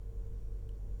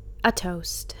A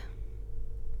toast.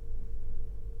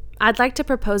 I'd like to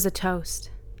propose a toast.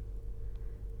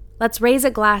 Let's raise a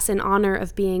glass in honor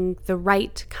of being the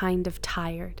right kind of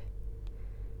tired.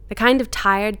 The kind of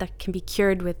tired that can be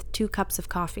cured with 2 cups of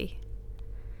coffee.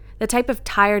 The type of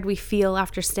tired we feel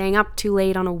after staying up too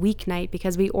late on a weeknight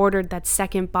because we ordered that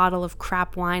second bottle of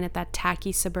crap wine at that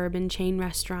tacky suburban chain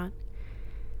restaurant.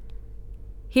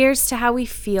 Here's to how we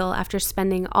feel after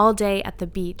spending all day at the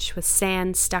beach with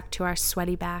sand stuck to our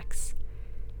sweaty backs.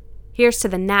 Here's to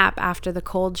the nap after the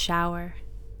cold shower,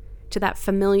 to that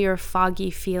familiar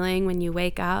foggy feeling when you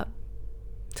wake up,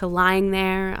 to lying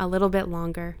there a little bit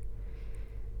longer,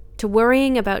 to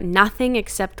worrying about nothing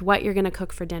except what you're going to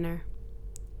cook for dinner.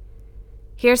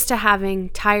 Here's to having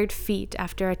tired feet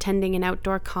after attending an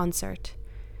outdoor concert,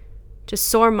 to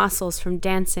sore muscles from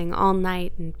dancing all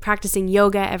night and practicing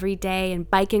yoga every day and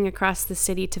biking across the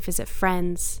city to visit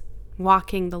friends,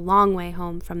 walking the long way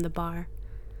home from the bar.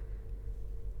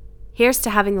 Here's to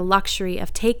having the luxury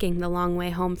of taking the long way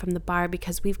home from the bar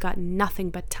because we've got nothing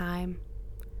but time.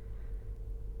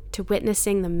 To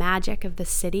witnessing the magic of the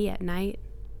city at night.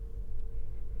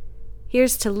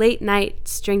 Here's to late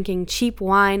nights drinking cheap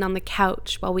wine on the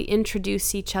couch while we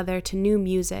introduce each other to new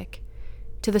music,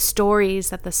 to the stories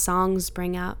that the songs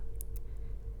bring up.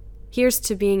 Here's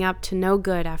to being up to no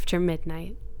good after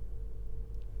midnight.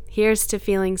 Here's to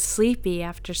feeling sleepy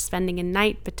after spending a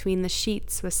night between the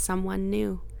sheets with someone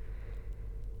new.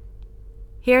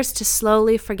 Here's to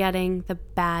slowly forgetting the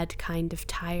bad kind of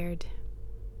tired,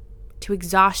 to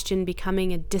exhaustion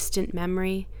becoming a distant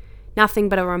memory, nothing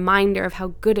but a reminder of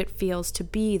how good it feels to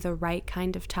be the right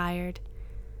kind of tired.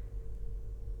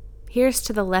 Here's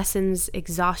to the lessons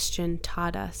exhaustion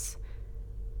taught us,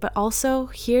 but also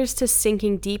here's to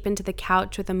sinking deep into the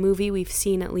couch with a movie we've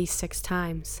seen at least 6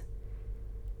 times.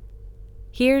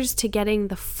 Here's to getting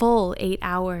the full 8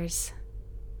 hours.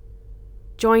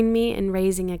 Join me in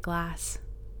raising a glass.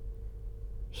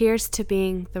 Here's to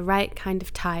being the right kind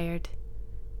of tired,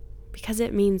 because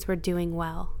it means we're doing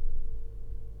well.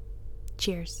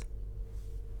 Cheers.